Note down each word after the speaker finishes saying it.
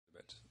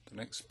The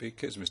next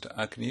speaker is Mr.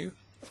 Agnew,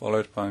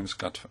 followed by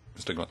Mr.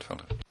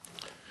 Gladfelder.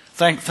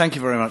 Thank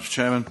you very much,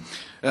 Chairman.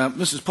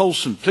 Mrs.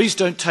 Paulson, please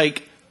don't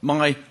take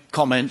my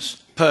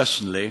comments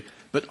personally,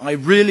 but I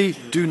really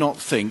do not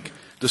think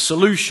the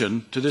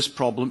solution to this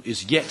problem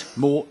is yet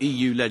more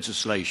EU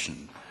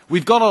legislation.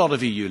 We've got a lot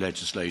of EU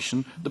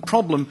legislation. The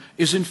problem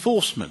is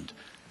enforcement.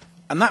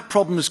 And that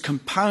problem is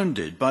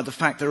compounded by the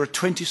fact there are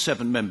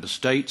 27 member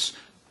states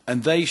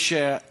and they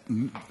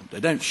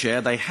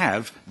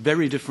have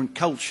very different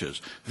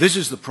cultures. This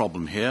is the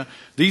problem here.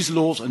 These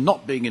laws are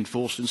not being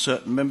enforced in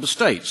certain member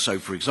states. So,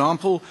 for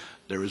example,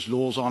 there is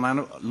laws on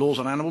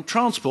animal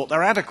transport.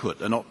 They're adequate.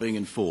 They're not being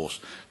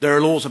enforced. There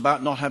are laws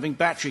about not having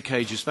battery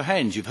cages for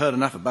hens. You've heard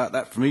enough about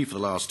that from me for the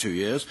last 2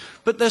 years,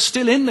 but they're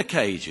still in the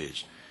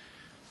cages.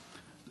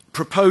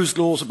 Proposed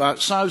laws about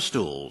sow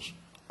stalls.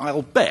 I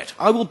will bet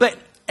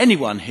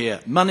anyone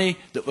here money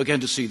that we're going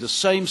to see the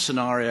same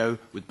scenario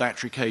with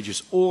battery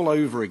cages all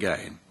over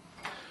again.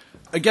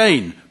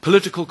 Again,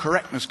 political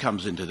correctness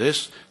comes into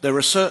this. There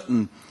are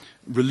certain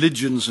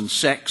religions and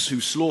sects who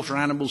slaughter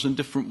animals in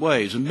different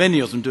ways, and many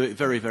of them do it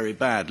very, very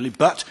badly.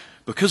 But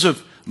because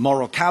of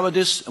moral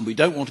cowardice, and we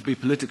don't want to be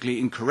politically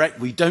incorrect,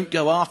 we don't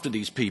go after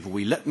these people.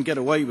 We let them get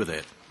away with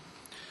it.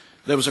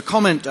 There was a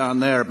comment down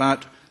there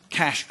about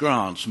cash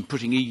grants and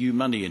putting EU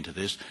money into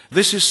this.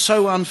 This is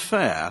so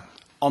unfair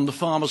on the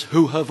farmers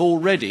who have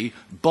already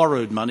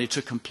borrowed money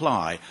to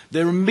comply.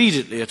 They're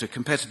immediately at a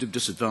competitive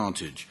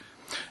disadvantage.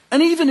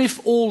 And even if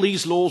all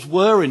these laws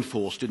were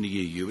enforced in the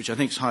EU, which I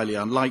think is highly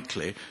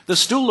unlikely, there's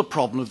still the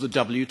problem of the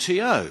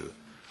WTO.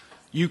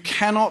 You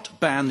cannot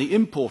ban the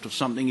import of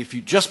something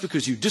just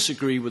because you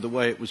disagree with the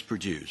way it was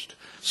produced.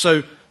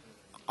 So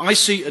I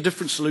see a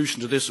different solution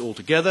to this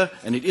altogether,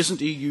 and it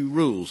isn't EU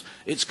rules.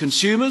 It's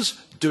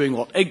consumers doing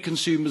what egg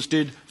consumers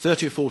did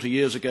 30 or 40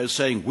 years ago,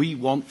 saying, we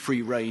want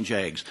free-range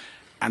eggs.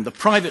 And the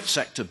private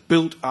sector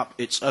built up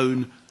its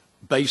own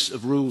base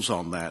of rules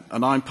on that.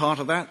 And I'm part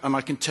of that, and I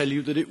can tell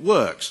you that it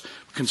works.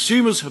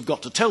 Consumers have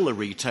got to tell the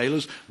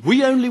retailers,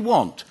 we only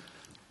want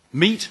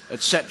meat,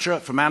 etc.,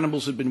 from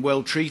animals that have been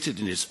well treated,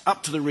 and it's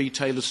up to the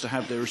retailers to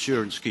have their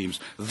assurance schemes.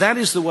 That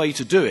is the way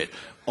to do it.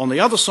 On the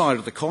other side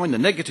of the coin, the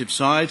negative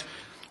side,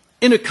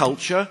 in a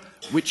culture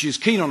which is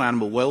keen on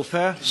animal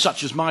welfare,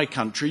 such as my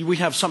country, we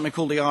have something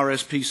called the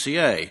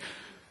RSPCA.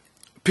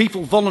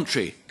 People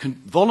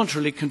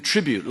voluntarily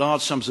contribute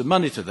large sums of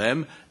money to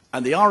them,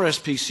 and the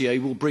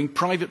RSPCA will bring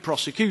private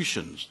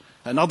prosecutions.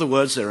 In other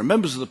words, there are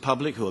members of the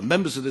public who are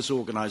members of this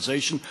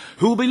organisation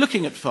who will be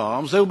looking at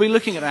farms, they will be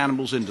looking at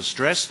animals in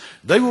distress,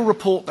 they will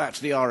report that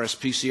to the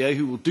RSPCA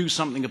who will do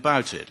something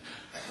about it.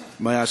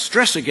 May I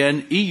stress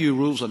again, EU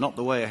rules are not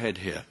the way ahead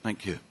here.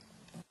 Thank you.